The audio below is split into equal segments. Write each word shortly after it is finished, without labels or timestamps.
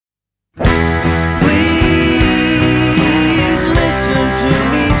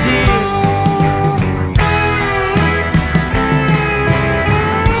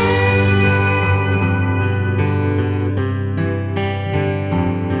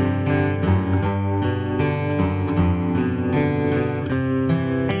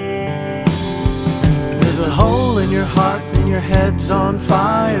your head's on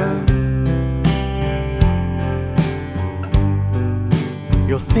fire.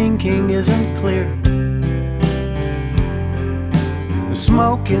 Your thinking isn't clear. There's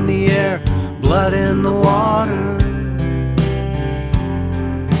smoke in the air, blood in the water.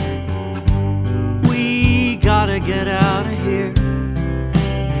 We gotta get out of here.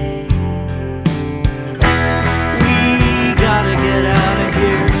 We gotta get out of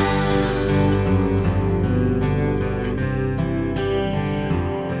here.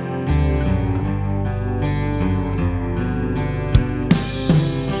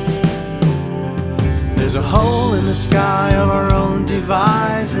 There's a hole in the sky of our own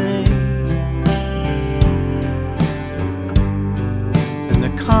devising, and the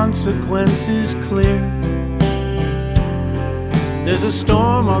consequence is clear. There's a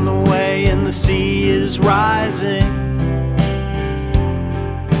storm on the way and the sea is rising.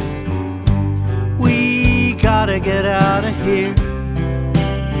 We gotta get out of here.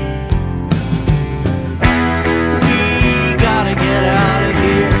 We gotta get out of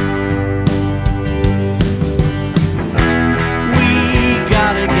here.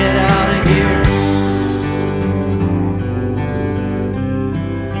 Gotta get out of here.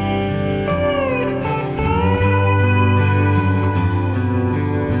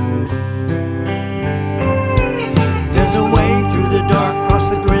 There's a way through the dark, across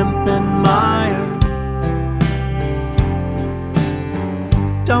the grimpen mire.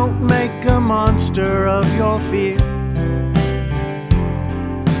 Don't make a monster of your fear.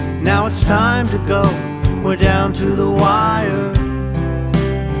 Now it's time to go, we're down to the wire.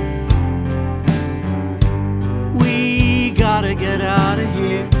 Gotta get out of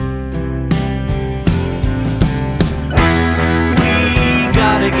here. We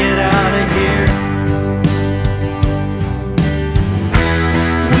gotta get out of here.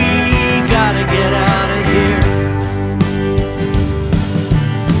 We gotta get out of here.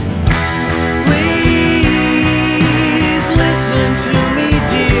 Please listen to me,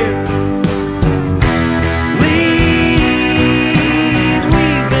 dear.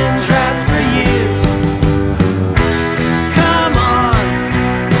 We've been trapped for years.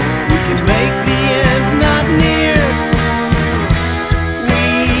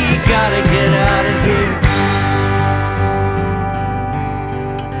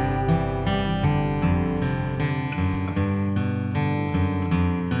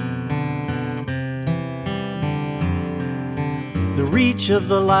 The reach of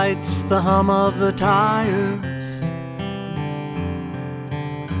the lights, the hum of the tires,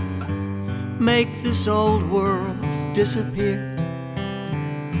 make this old world disappear.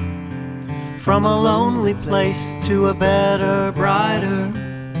 From a lonely place to a better, brighter.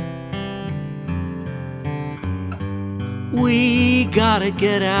 We gotta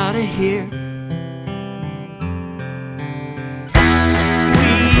get out of here.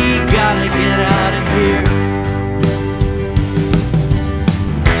 We gotta